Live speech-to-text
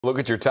Look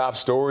at your top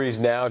stories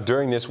now.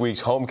 During this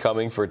week's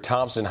homecoming for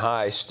Thompson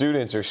High,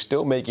 students are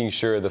still making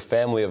sure the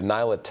family of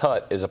Nyla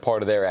Tutt is a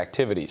part of their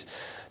activities.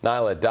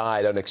 Nyla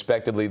died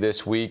unexpectedly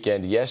this week,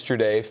 and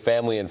yesterday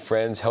family and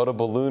friends held a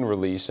balloon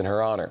release in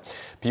her honor.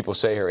 People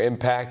say her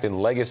impact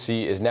and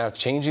legacy is now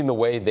changing the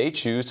way they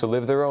choose to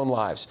live their own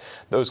lives.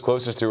 Those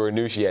closest to her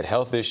knew she had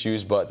health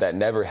issues, but that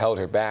never held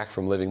her back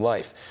from living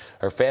life.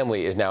 Her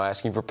family is now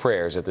asking for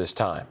prayers at this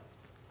time.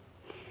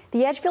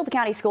 The Edgefield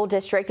County School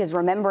District is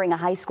remembering a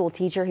high school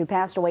teacher who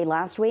passed away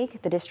last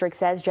week. The district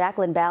says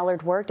Jacqueline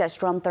Ballard worked at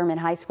Strom Thurmond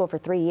High School for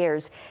 3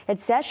 years. It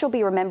says she'll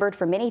be remembered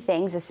for many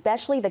things,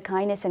 especially the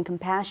kindness and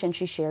compassion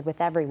she shared with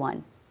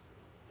everyone.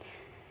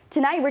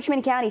 Tonight,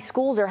 Richmond County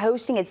Schools are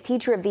hosting its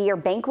Teacher of the Year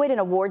banquet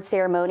and award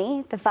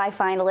ceremony. The 5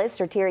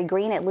 finalists are Terry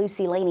Green at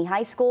Lucy Laney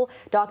High School,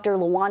 Dr.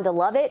 LaWanda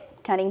Lovett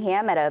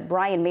Cunningham at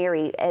Brian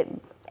Mary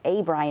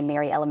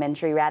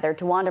Elementary,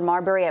 Tawanda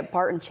Marbury at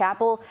Barton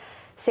Chapel,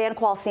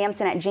 Sanqual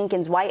Sampson at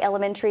Jenkins White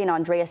Elementary, and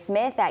Andrea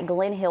Smith at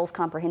Glen Hills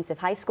Comprehensive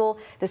High School.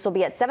 This will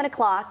be at 7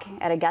 o'clock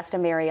at Augusta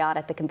Marriott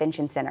at the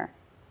Convention Center.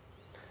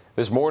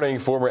 This morning,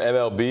 former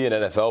MLB and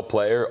NFL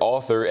player,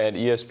 author, and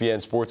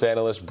ESPN sports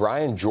analyst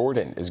Brian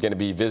Jordan is going to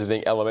be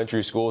visiting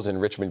elementary schools in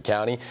Richmond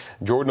County.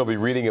 Jordan will be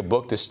reading a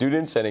book to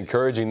students and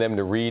encouraging them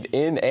to read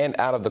in and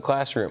out of the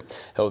classroom.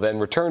 He'll then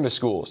return to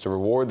schools to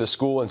reward the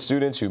school and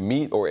students who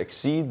meet or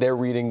exceed their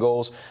reading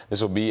goals.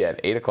 This will be at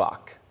 8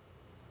 o'clock.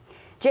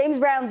 James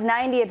Brown's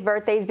 90th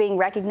birthday is being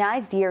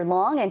recognized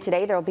year-long, and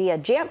today there will be a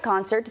jam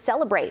concert to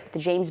celebrate. The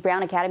James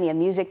Brown Academy of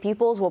Music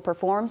pupils will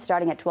perform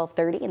starting at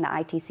 12:30 in the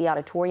ITC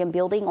Auditorium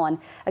building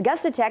on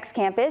Augusta Tech's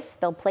campus.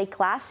 They'll play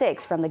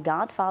classics from the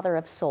Godfather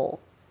of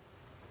Soul.